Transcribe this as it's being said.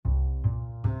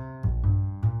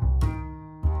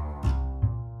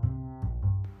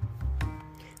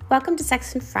Welcome to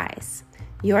Sex and Fries,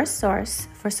 your source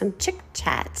for some chick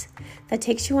chat that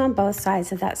takes you on both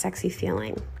sides of that sexy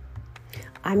feeling.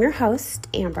 I'm your host,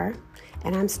 Amber,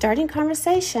 and I'm starting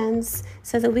conversations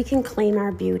so that we can claim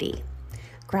our beauty.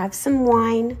 Grab some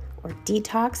wine or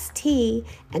detox tea,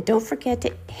 and don't forget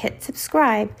to hit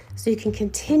subscribe so you can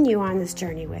continue on this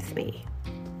journey with me.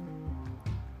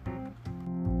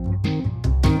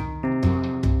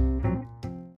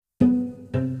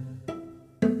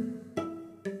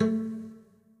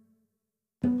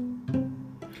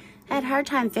 I had a hard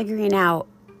time figuring out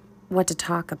what to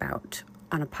talk about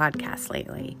on a podcast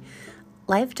lately.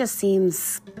 Life just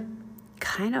seems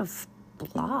kind of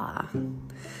blah. I'm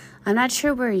not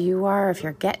sure where you are, if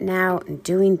you're getting out and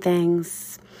doing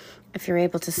things, if you're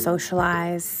able to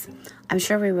socialize. I'm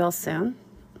sure we will soon,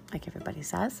 like everybody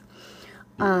says.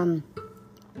 Be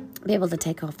able to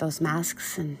take off those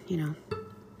masks and,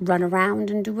 run around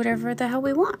and do whatever the hell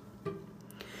we want.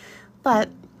 But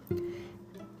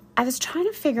I was trying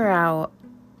to figure out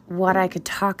what I could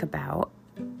talk about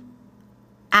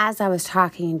as I was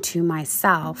talking to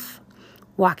myself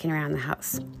walking around the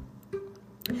house.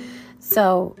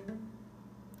 So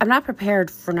I'm not prepared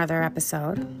for another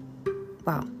episode.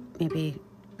 Well, maybe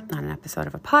not an episode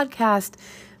of a podcast,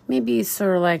 maybe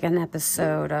sort of like an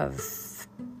episode of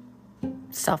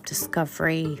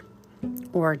self-discovery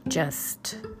or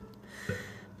just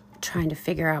trying to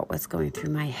figure out what's going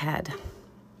through my head.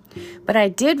 But I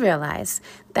did realize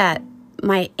that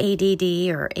my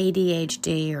ADD or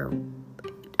ADHD or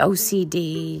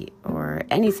OCD or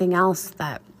anything else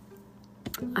that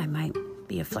I might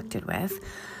be afflicted with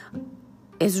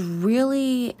is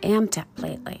really amped up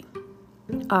lately.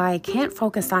 I can't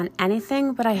focus on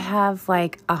anything, but I have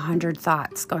like 100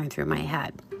 thoughts going through my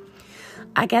head.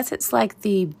 I guess it's like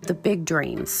the big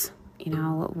dreams.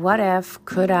 What if,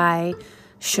 could I,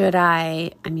 should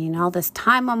I? All this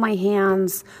time on my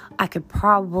hands, I could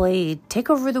probably take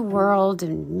over the world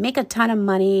and make a ton of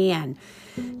money and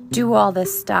do all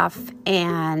this stuff.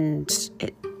 And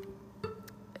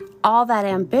all that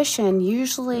ambition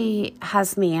usually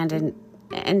has me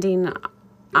ending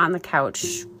on the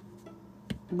couch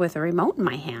with a remote in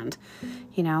my hand,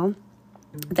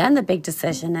 Then the big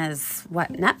decision is,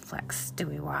 what Netflix do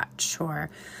we watch? Or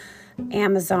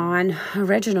Amazon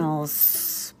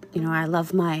Originals. I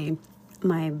love my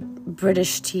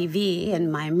British TV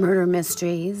and my murder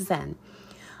mysteries. And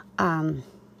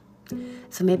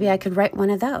so maybe I could write one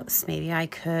of those. Maybe I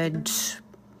could,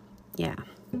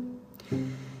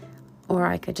 Or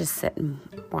I could just sit and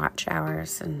watch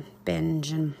hours and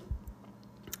binge and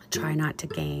try not to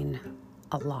gain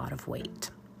a lot of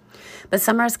weight. But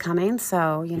summer's coming,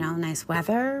 so, nice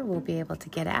weather. We'll be able to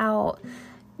get out,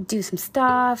 do some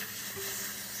stuff.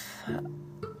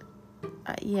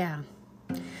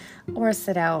 Or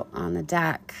sit out on the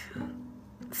deck,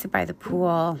 sit by the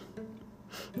pool,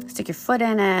 stick your foot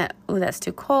in it. Ooh, that's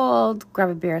too cold. Grab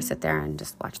a beer, sit there, and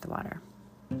just watch the water.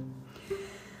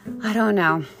 I don't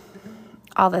know.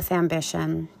 All this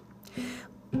ambition.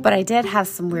 But I did have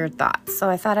some weird thoughts, so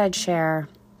I thought I'd share,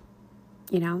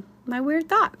 my weird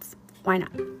thoughts. Why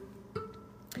not?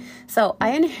 So I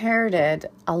inherited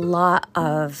a lot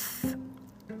of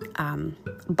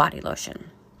body lotion.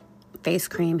 Face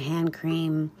cream, hand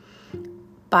cream,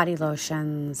 body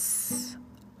lotions.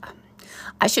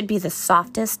 I should be the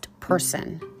softest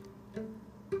person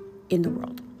in the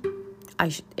world.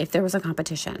 If there was a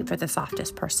competition for the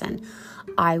softest person,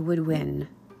 I would win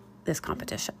this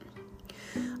competition.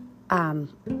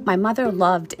 My mother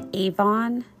loved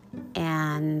Avon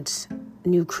and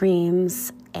new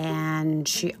creams, and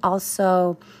she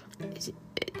also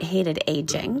hated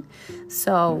aging.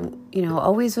 So,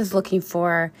 always was looking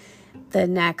for the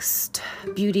next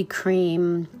beauty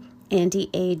cream,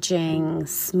 anti-aging,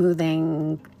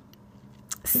 smoothing,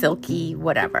 silky,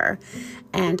 whatever.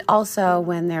 And also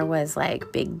when there was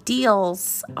like big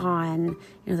deals on,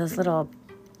 those little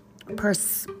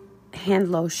purse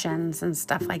hand lotions and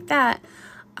stuff like that,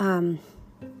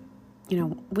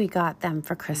 we got them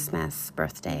for Christmas,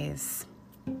 birthdays,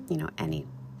 any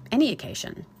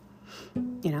occasion.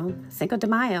 Cinco de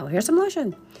Mayo, here's some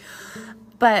lotion.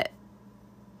 But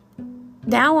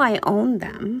now I own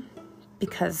them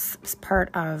because it's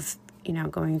part of,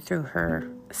 going through her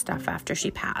stuff after she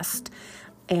passed.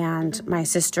 And my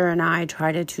sister and I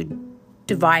tried to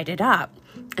divide it up.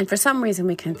 And for some reason,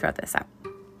 we couldn't throw this up.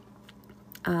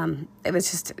 It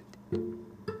was just,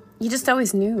 you just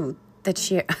always knew that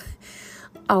she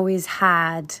always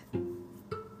had,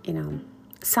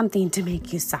 something to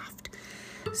make you soft.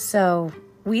 So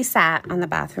we sat on the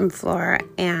bathroom floor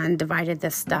and divided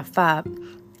this stuff up.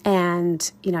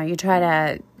 And, you try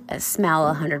to smell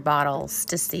 100 bottles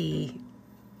to see,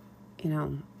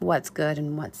 what's good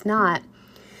and what's not,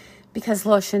 because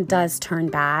lotion does turn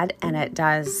bad and it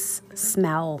does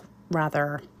smell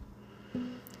rather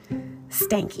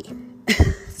stanky.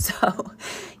 So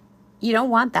you don't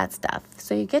want that stuff.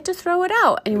 So you get to throw it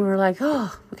out. And we were like,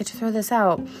 oh, we get to throw this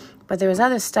out. But there was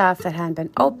other stuff that hadn't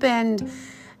been opened.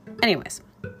 Anyways,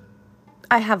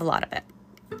 I have a lot of it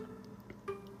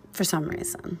for some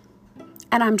reason.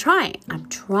 And I'm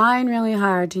trying really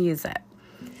hard to use it.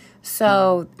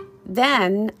 So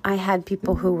then I had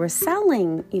people who were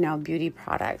selling, beauty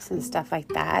products and stuff like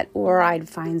that, or I'd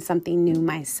find something new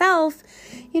myself,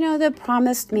 that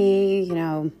promised me,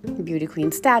 beauty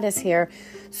queen status here.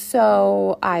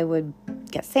 So I would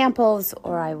get samples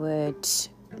or I would,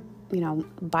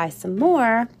 buy some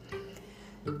more.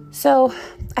 So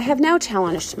I have now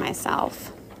challenged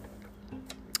myself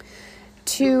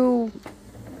to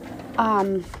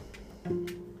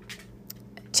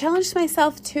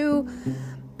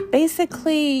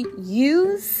basically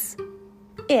use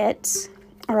it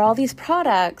or all these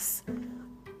products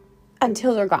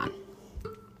until they're gone,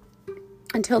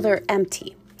 until they're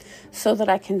empty, so that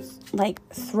I can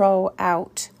throw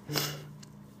out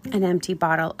an empty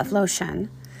bottle of lotion.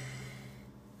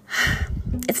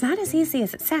 It's not as easy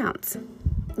as it sounds.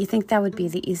 You think that would be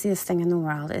the easiest thing in the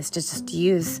world, is to just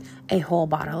use a whole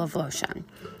bottle of lotion,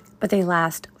 but they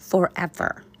last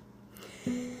forever.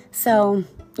 So,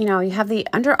 you have the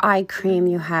under eye cream,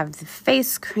 you have the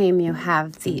face cream, you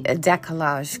have the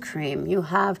décollage cream, you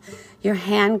have your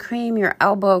hand cream, your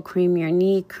elbow cream, your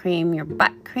knee cream, your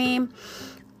butt cream,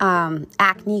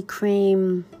 acne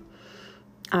cream,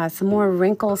 some more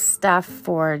wrinkle stuff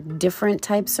for different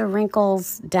types of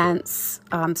wrinkles, dents,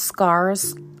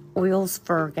 scars, oils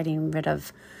for getting rid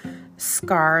of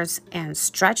scars and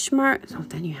stretch marks. Oh,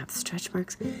 then you have stretch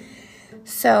marks.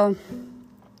 So,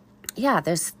 yeah,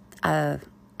 there's a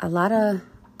lot of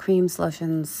creams,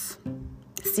 lotions,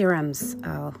 serums.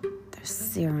 Oh, there's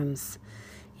serums.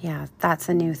 Yeah, that's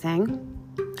a new thing,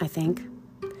 I think.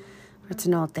 Or it's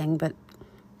an old thing, but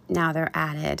now they're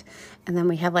added. And then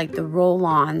we have the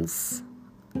roll-ons.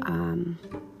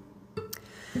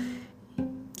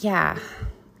 Yeah,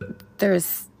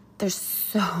 there's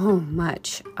so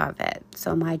much of it.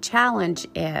 So my challenge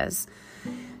is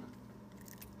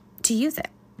to use it.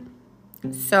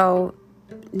 So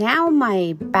now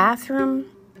my bathroom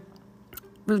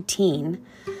routine,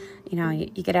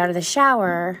 you get out of the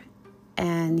shower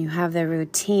and you have the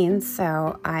routine.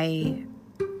 So I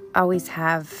always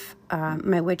have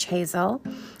my witch hazel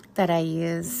that I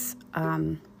use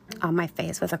on my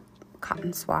face with a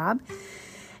cotton swab.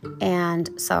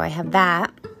 And so I have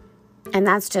that. And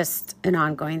that's just an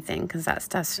ongoing thing because that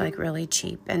stuff's really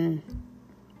cheap. And,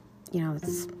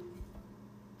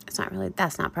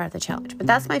 that's not part of the challenge. But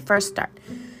that's my first start.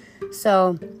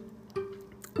 So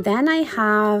then I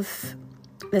have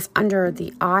this under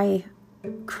the eye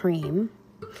cream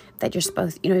that you're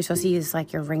supposed to use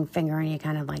your ring finger and you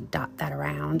kind of dot that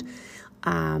around,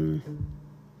 or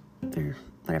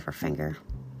whatever finger.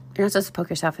 You're not supposed to poke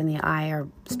yourself in the eye or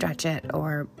stretch it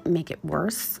or make it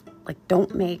worse.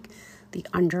 Don't make the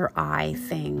under eye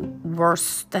thing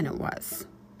worse than it was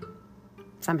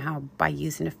somehow by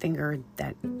using a finger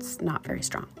that's not very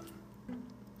strong.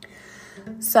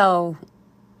 So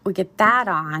we get that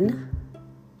on,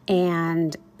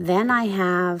 and then I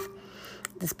have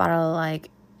this bottle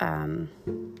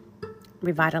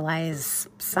Revitalize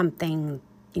something,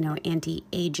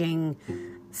 anti-aging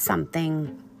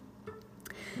something.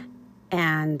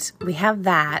 And we have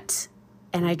that.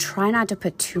 And I try not to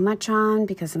put too much on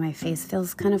because my face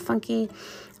feels kind of funky,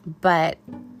 but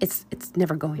it's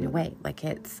never going away.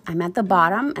 I'm at the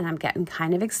bottom and I'm getting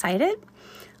kind of excited.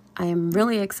 I am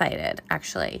really excited,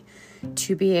 actually,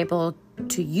 to be able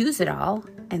to use it all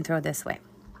and throw this away.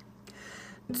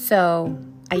 So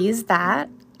I use that,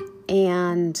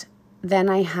 and then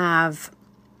I have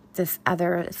this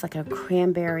other, it's a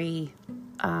cranberry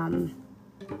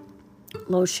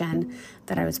lotion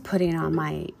that I was putting on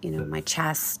my, my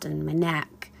chest and my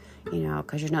neck,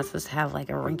 because you're not supposed to have a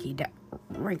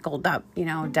wrinkled up,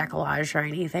 décollage or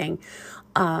anything,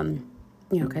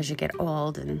 because you get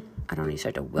old and I don't know, you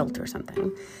start to wilt or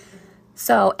something.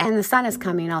 So, and the sun is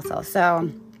coming also,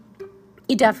 so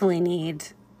you definitely need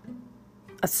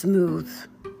a smooth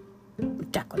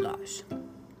décollage.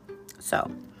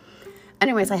 So,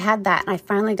 anyways, I had that and I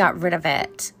finally got rid of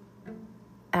it.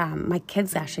 My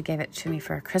kids actually gave it to me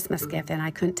for a Christmas gift, and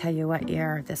I couldn't tell you what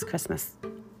year this Christmas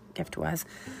gift was.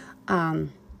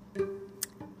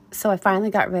 So I finally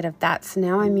got rid of that. So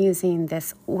now I'm using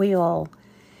this oil.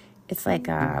 It's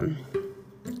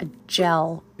a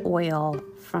gel oil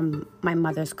from my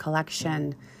mother's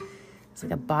collection. It's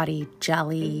like a body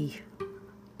jelly.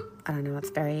 I don't know,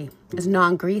 it's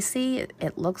non-greasy.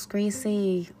 It looks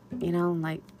greasy,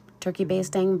 like turkey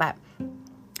basting, but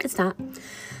it's not.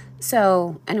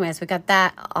 So anyways, we got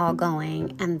that all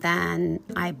going. And then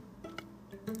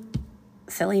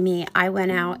silly me, I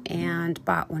went out and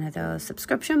bought one of those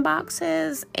subscription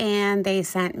boxes, and they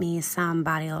sent me some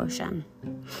body lotion,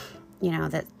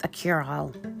 a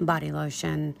cure-all body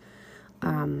lotion.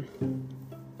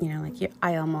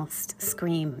 I almost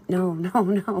scream,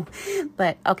 no.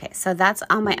 But okay, so that's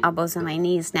on my elbows and my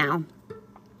knees now.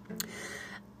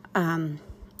 And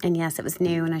yes, it was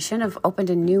new, and I shouldn't have opened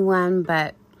a new one,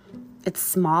 but it's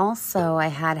small, so I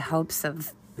had hopes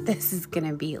of this is going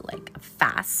to be like a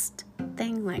fast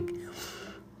thing. I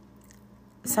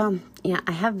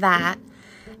have that,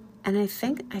 and I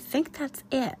think that's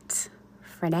it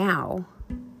for now,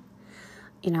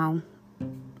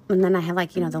 And then I have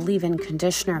the leave-in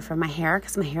conditioner for my hair,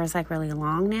 because my hair is really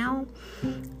long now.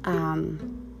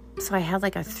 So I had a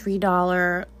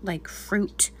 $3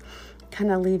 fruit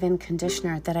kind of leave-in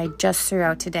conditioner that I just threw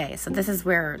out today. So this is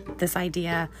where this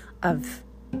idea of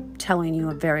telling you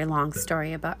a very long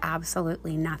story about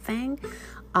absolutely nothing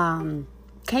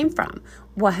came from,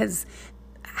 was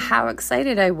how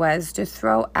excited I was to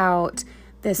throw out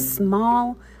this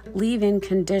small leave-in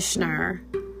conditioner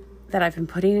that I've been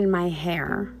putting in my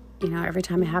hair. Every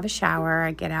time I have a shower,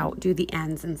 I get out, do the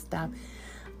ends and stuff.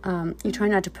 You try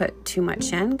not to put too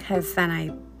much in, because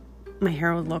then my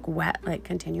hair would look wet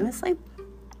continuously.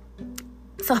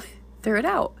 So I threw it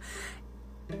out.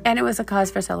 And it was a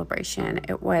cause for celebration.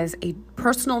 It was a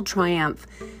personal triumph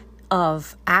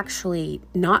of actually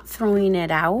not throwing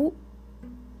it out,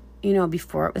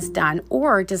 before it was done,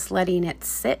 or just letting it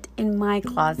sit in my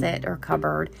closet or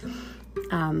cupboard.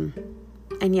 And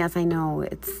yes, I know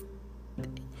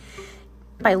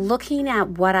by looking at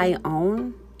what I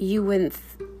own,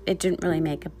 it didn't really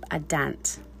make a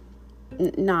dent,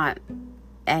 not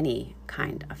any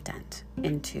kind of dent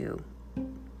into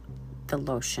the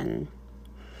lotion,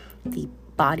 the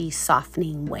body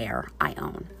softening wear I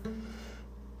own.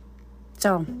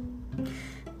 So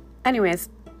anyways,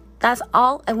 that's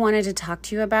all I wanted to talk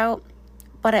to you about.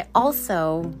 But I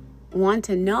also want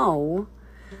to know,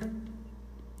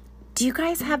 do you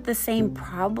guys have the same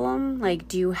problem?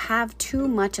 Do you have too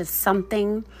much of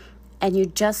something and you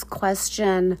just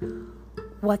question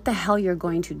what the hell you're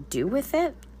going to do with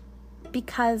it?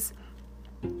 Because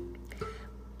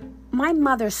my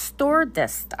mother stored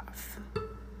this stuff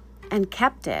and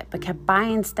kept it, but kept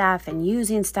buying stuff and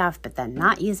using stuff, but then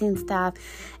not using stuff.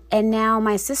 And now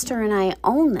my sister and I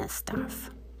own this stuff.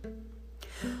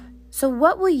 So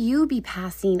what will you be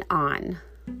passing on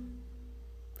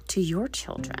to your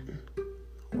children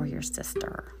or your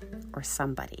sister or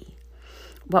somebody?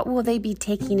 What will they be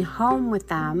taking home with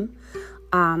them?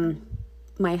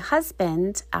 My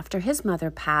husband, after his mother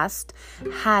passed,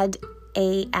 had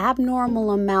an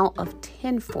abnormal amount of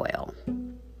tinfoil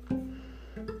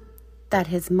that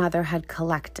his mother had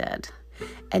collected.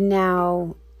 And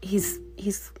now he's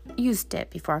used it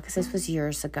before, because this was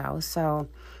years ago. So,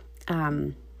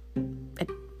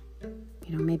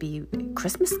 maybe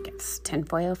Christmas gifts,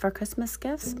 tinfoil for Christmas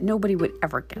gifts. Nobody would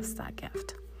ever guess that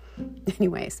gift.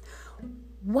 Anyways,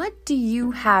 what do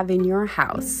you have in your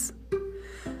house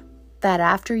that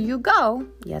after you go,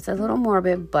 yes, a little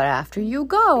morbid, but after you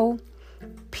go,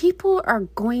 people are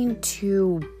going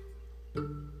to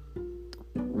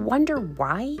wonder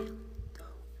why,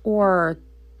 or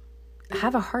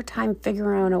have a hard time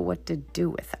figuring out what to do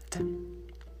with it?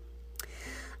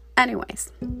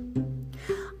 Anyways,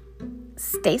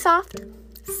 stay soft,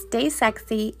 stay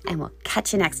sexy, and we'll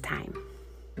catch you next time.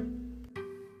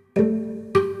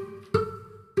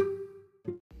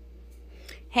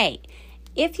 Hey,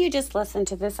 if you just listened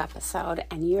to this episode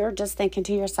and you're just thinking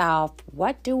to yourself,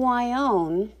 what do I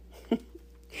own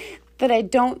that I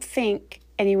don't think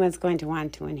anyone's going to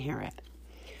want to inherit?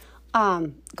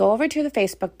 Go over to the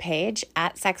Facebook page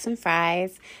at Sex and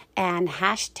Fries and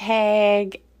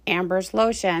hashtag Amber's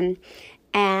Lotion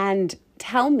and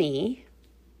tell me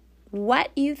what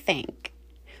you think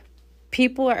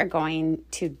people are going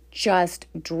to just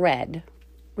dread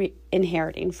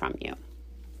inheriting from you.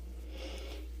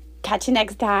 Catch you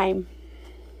next time.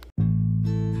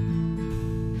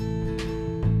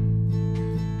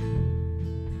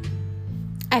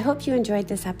 I hope you enjoyed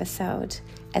this episode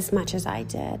as much as I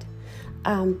did.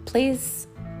 Please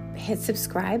hit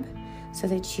subscribe so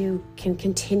that you can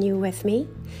continue with me.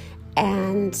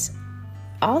 And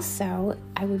also,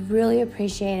 I would really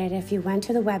appreciate it if you went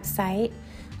to the website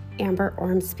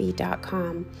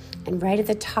amberormsby.com. And right at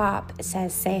the top, it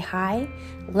says, say hi.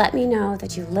 Let me know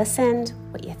that you listened,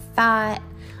 what you thought.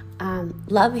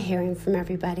 Love hearing from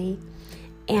everybody.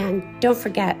 And don't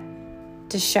forget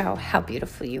to show how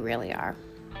beautiful you really are.